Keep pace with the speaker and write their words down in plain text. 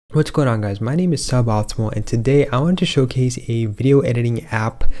What's going on, guys? My name is Suboptimal, and today I want to showcase a video editing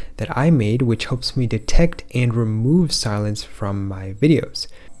app that I made which helps me detect and remove silence from my videos.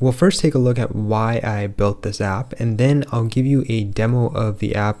 We'll first take a look at why I built this app, and then I'll give you a demo of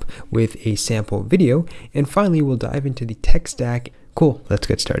the app with a sample video, and finally we'll dive into the tech stack. Cool, let's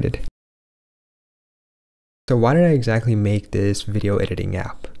get started. So why did I exactly make this video editing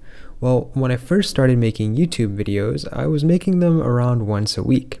app? Well, when I first started making YouTube videos, I was making them around once a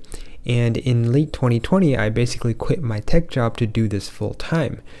week. And in late 2020, I basically quit my tech job to do this full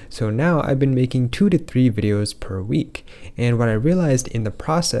time. So now I've been making 2 to 3 videos per week. And what I realized in the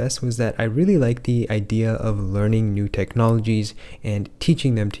process was that I really like the idea of learning new technologies and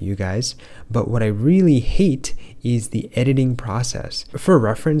teaching them to you guys. But what I really hate is the editing process. For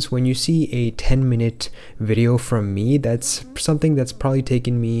reference, when you see a 10-minute video from me, that's something that's probably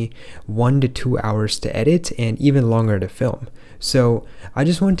taken me 1 to 2 hours to edit and even longer to film. So I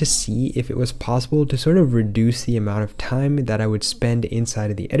just wanted to see if it was possible to sort of reduce the amount of time that I would spend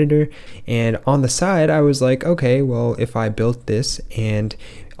inside of the editor. And on the side, I was like, okay, well, if I built this and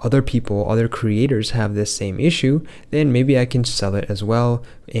other creators have this same issue, then maybe I can sell it as well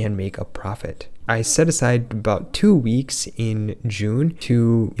and make a profit. I set aside about 2 weeks in June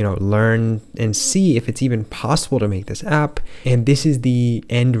to, learn and see if it's even possible to make this app. And this is the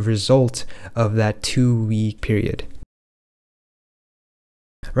end result of that 2-week period.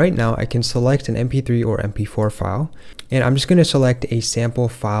 Right now, I can select an MP3 or MP4 file, and I'm just going to select a sample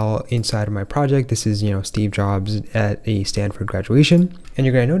file inside of my project. This is, Steve Jobs at a Stanford graduation. And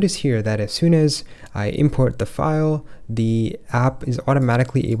you're going to notice here that as soon as I import the file, the app is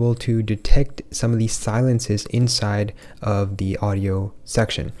automatically able to detect some of these silences inside of the audio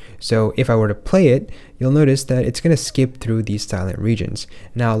section. So if I were to play it, you'll notice that it's going to skip through these silent regions.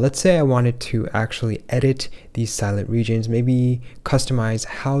 Now, let's say I wanted to actually edit these silent regions, maybe customize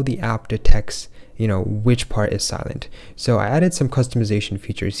how the app detects which part is silent. So I added some customization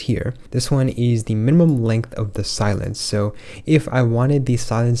features here. This one is the minimum length of the silence. So if I wanted the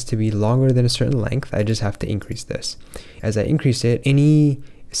silence to be longer than a certain length, I just have to increase this. As I increase it, any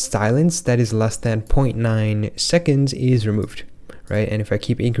silence that is less than 0.9 seconds is removed, right? And if I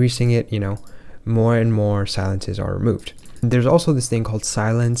keep increasing it, more and more silences are removed. There's also this thing called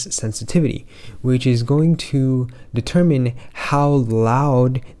silence sensitivity, which is going to determine how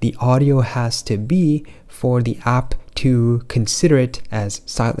loud the audio has to be for the app to consider it as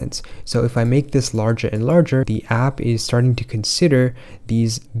silence. So if I make this larger and larger, the app is starting to consider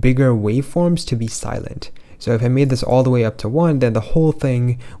these bigger waveforms to be silent. So if I made this all the way up to 1, then the whole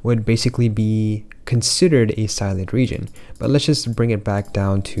thing would basically be considered a silent region. But let's just bring it back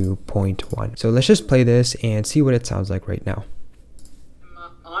down to 0.1. So let's just play this and see what it sounds like right now.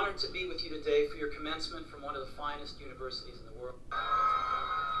 I'm honored to be with you today for your commencement from one of the finest universities in the world.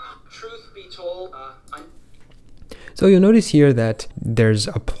 Truth be told, So you'll notice here that there's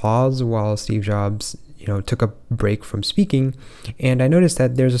applause while Steve Jobs took a break from speaking, and I noticed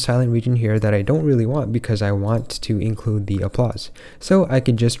that there's a silent region here that I don't really want because I want to include the applause. So I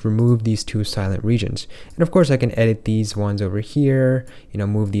could just remove these 2 silent regions, and of course I can edit these ones over here,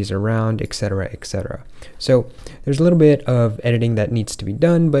 move these around, etc., etc. So there's a little bit of editing that needs to be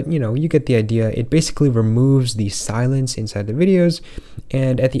done, but you get the idea. It basically removes the silence inside the videos,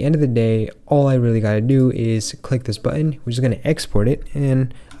 and at the end of the day, all I really got to do is click this button, which is going to export it,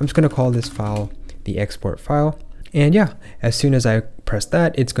 and I'm just going to call this file the export file. And yeah, as soon as I press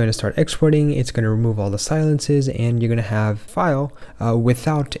that, it's going to start exporting. It's going to remove all the silences, and you're going to have a file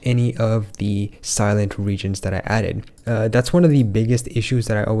without any of the silent regions that I added. That's one of the biggest issues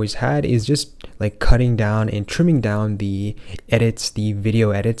that I always had, is just like cutting down and trimming down the edits, the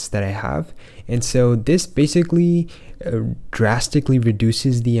video edits that I have. And so this basically drastically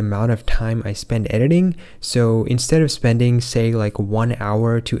reduces the amount of time I spend editing. So instead of spending, say, like 1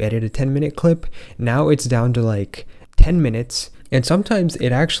 hour to edit a 10-minute clip, now it's down to like 10 minutes. And sometimes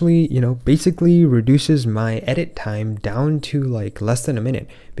it actually, basically reduces my edit time down to like less than a minute,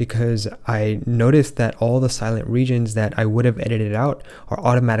 because I noticed that all the silent regions that I would have edited out are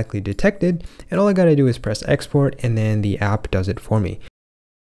automatically detected, and all I gotta do is press export, and then the app does it for me.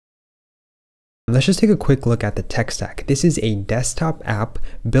 Let's just take a quick look at the tech stack. This is a desktop app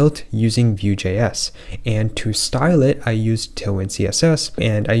built using Vue.js, and to style it, I used Tailwind CSS,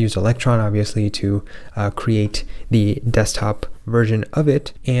 and I used Electron obviously to create the desktop version of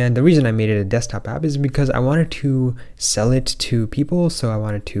it. And the reason I made it a desktop app is because I wanted to sell it to people. So I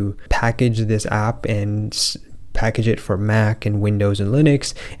wanted to package this app and package it for Mac and Windows and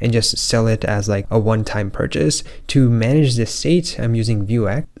Linux and just sell it as like a one-time purchase. To manage this state, I'm using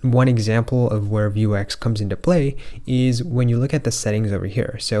Vuex. one example of where Vuex comes into play is when you look at the settings over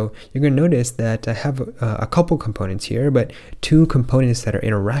here. So you're going to notice that I have a couple components here, but two components that are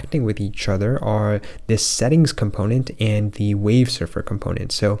interacting with each other are this settings component and the WaveSurfer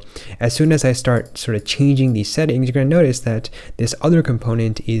component. So as soon as I start sort of changing these settings, you're going to notice that this other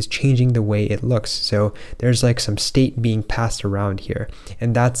component is changing the way it looks. So there's like some state being passed around here,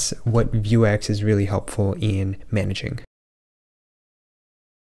 and that's what Vuex is really helpful in managing.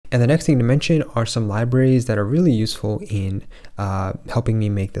 And the next thing to mention are some libraries that are really useful in helping me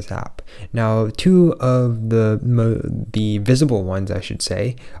make this app. Now, two of the visible ones, I should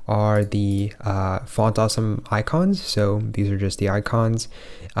say, are the font awesome icons. So these are just the icons.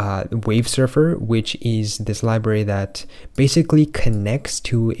 WaveSurfer, which is this library that basically connects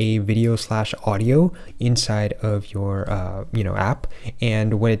to a video/audio inside of your app.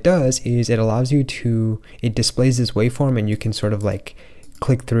 And what it does is it allows you to, it displays this waveform, and you can sort of like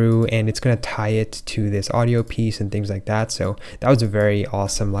click through, and it's going to tie it to this audio piece and things like that. So that was a very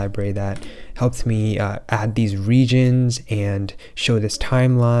awesome library that helped me add these regions and show this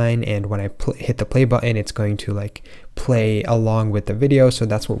timeline, and when I hit the play button, it's going to like play along with the video. So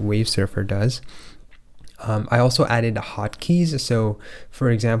that's what WaveSurfer does. I also added hotkeys. So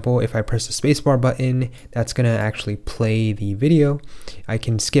for example, if I press the spacebar button, that's going to actually play the video. I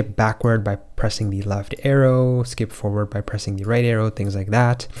can skip backward by pressing the left arrow, skip forward by pressing the right arrow, things like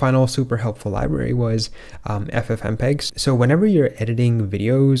that. Final super helpful library was FFmpeg. So whenever you're editing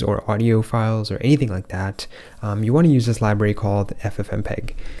videos or audio files or anything like that, you want to use this library called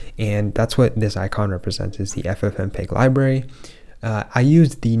FFmpeg. And that's what this icon represents, is the FFmpeg library. I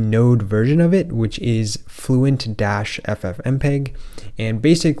used the Node version of it, which is Fluent-FFmpeg, and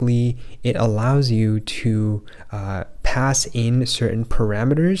basically it allows you to pass in certain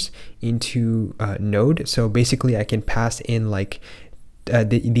parameters into Node. So basically I can pass in like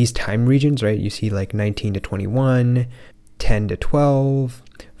these time regions, right? You see like 19 to 21, 10 to 12,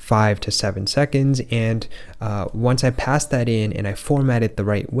 5 to 7 seconds, and once I pass that in and I format it the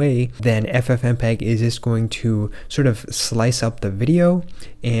right way, then FFmpeg is just going to sort of slice up the video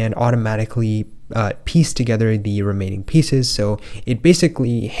and automatically piece together the remaining pieces. So it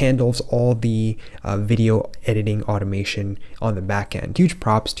basically handles all the video editing automation on the back end. Huge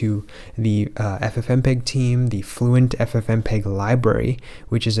props to the FFmpeg team, the Fluent FFmpeg library,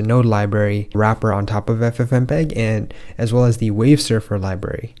 which is a Node library wrapper on top of FFmpeg, and as well as the WaveSurfer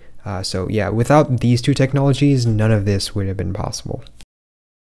library. So yeah, without these two technologies, none of this would have been possible.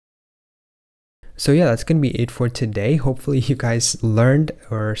 So yeah, that's going to be it for today. Hopefully you guys learned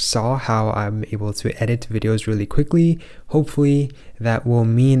or saw how I'm able to edit videos really quickly. Hopefully that will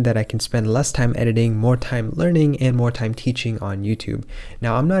mean that I can spend less time editing, more time learning, and more time teaching on YouTube.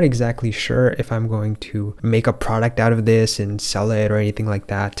 Now, I'm not exactly sure if I'm going to make a product out of this and sell it or anything like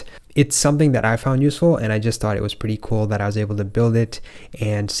that. It's something that I found useful, and I just thought it was pretty cool that I was able to build it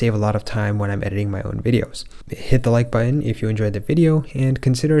and save a lot of time when I'm editing my own videos. Hit the like button if you enjoyed the video, and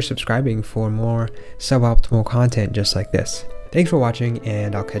consider subscribing for more suboptimal content just like this. Thanks for watching,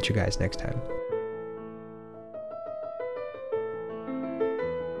 and I'll catch you guys next time.